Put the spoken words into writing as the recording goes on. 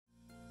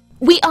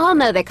We all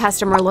know that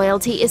customer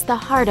loyalty is the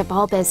heart of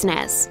all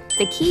business.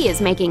 The key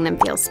is making them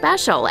feel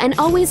special and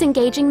always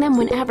engaging them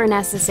whenever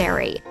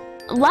necessary.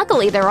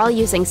 Luckily, they're all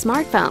using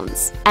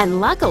smartphones. And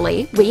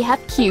luckily, we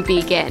have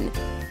Cubeacon.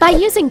 By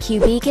using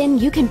Cubeacon,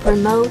 you can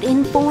promote,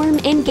 inform,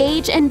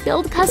 engage, and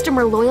build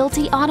customer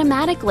loyalty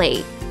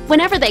automatically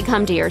whenever they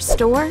come to your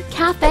store,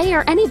 cafe,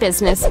 or any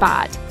business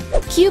spot.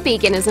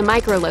 Cubeacon is a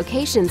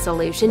micro-location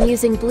solution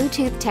using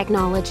Bluetooth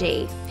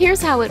technology.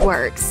 Here's how it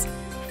works.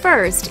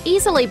 First,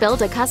 easily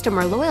build a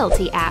customer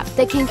loyalty app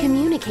that can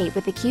communicate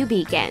with the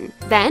Cubeacon.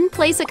 Then,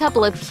 place a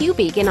couple of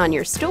Cubeacon on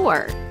your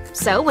store.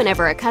 So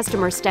whenever a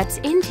customer steps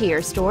into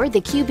your store, the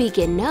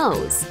Cubeacon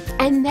knows,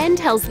 and then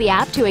tells the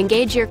app to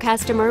engage your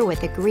customer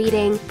with a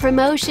greeting,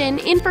 promotion,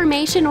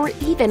 information, or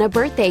even a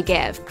birthday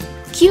gift.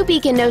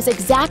 Cubeacon knows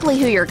exactly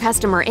who your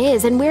customer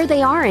is and where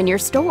they are in your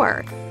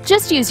store.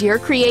 Just use your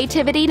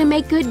creativity to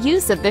make good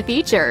use of the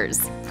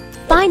features.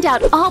 Find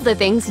out all the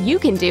things you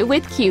can do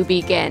with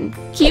Cubeacon.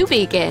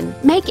 Cubeacon,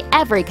 make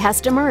every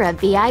customer a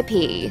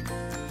VIP.